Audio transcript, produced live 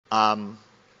So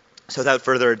without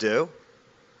further ado,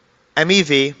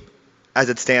 MEV, as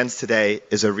it stands today,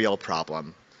 is a real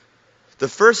problem. The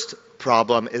first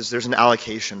problem is there's an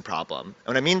allocation problem. And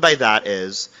what I mean by that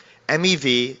is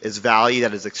MEV is value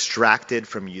that is extracted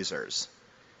from users.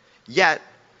 Yet,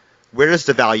 where does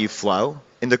the value flow?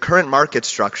 In the current market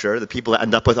structure, the people that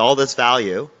end up with all this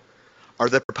value are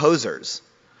the proposers.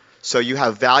 So you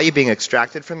have value being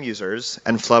extracted from users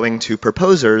and flowing to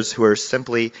proposers who are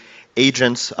simply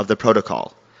agents of the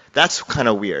protocol. That's kind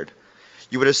of weird.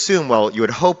 You would assume, well, you would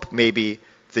hope maybe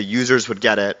the users would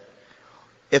get it.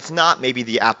 If not, maybe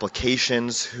the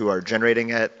applications who are generating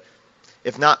it.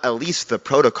 If not, at least the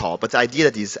protocol. But the idea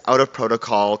that these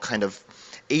out-of-protocol kind of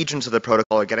agents of the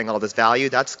protocol are getting all this value,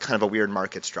 that's kind of a weird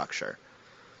market structure.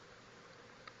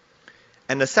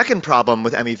 And the second problem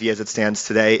with MEV as it stands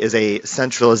today is a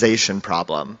centralization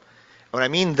problem. What I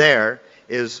mean there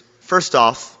is, first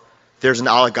off, there's an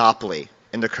oligopoly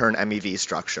in the current MEV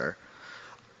structure.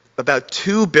 About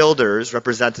 2 builders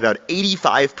represent about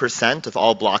 85% of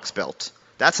all blocks built.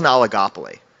 That's an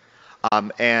oligopoly.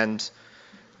 And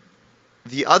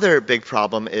the other big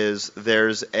problem is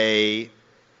there's a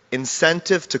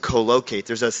incentive to co-locate.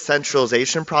 There's a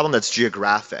centralization problem that's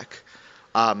geographic.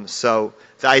 So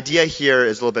the idea here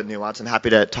is a little bit nuanced. I'm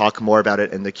happy to talk more about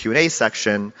it in the Q&A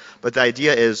section. But the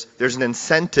idea is there's an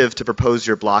incentive to propose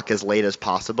your block as late as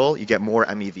possible. You get more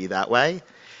MEV that way.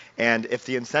 And if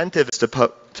the incentive is to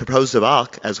propose the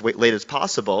block as late as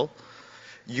possible,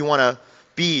 you want to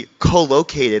be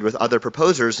co-located with other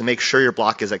proposers to make sure your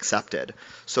block is accepted.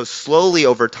 So slowly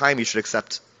over time, you should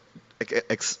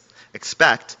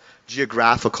expect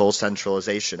geographical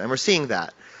centralization. And we're seeing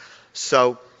that.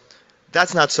 So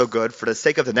that's not so good. For the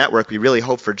sake of the network, we really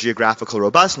hope for geographical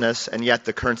robustness, and yet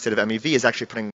the current state of MEV is actually putting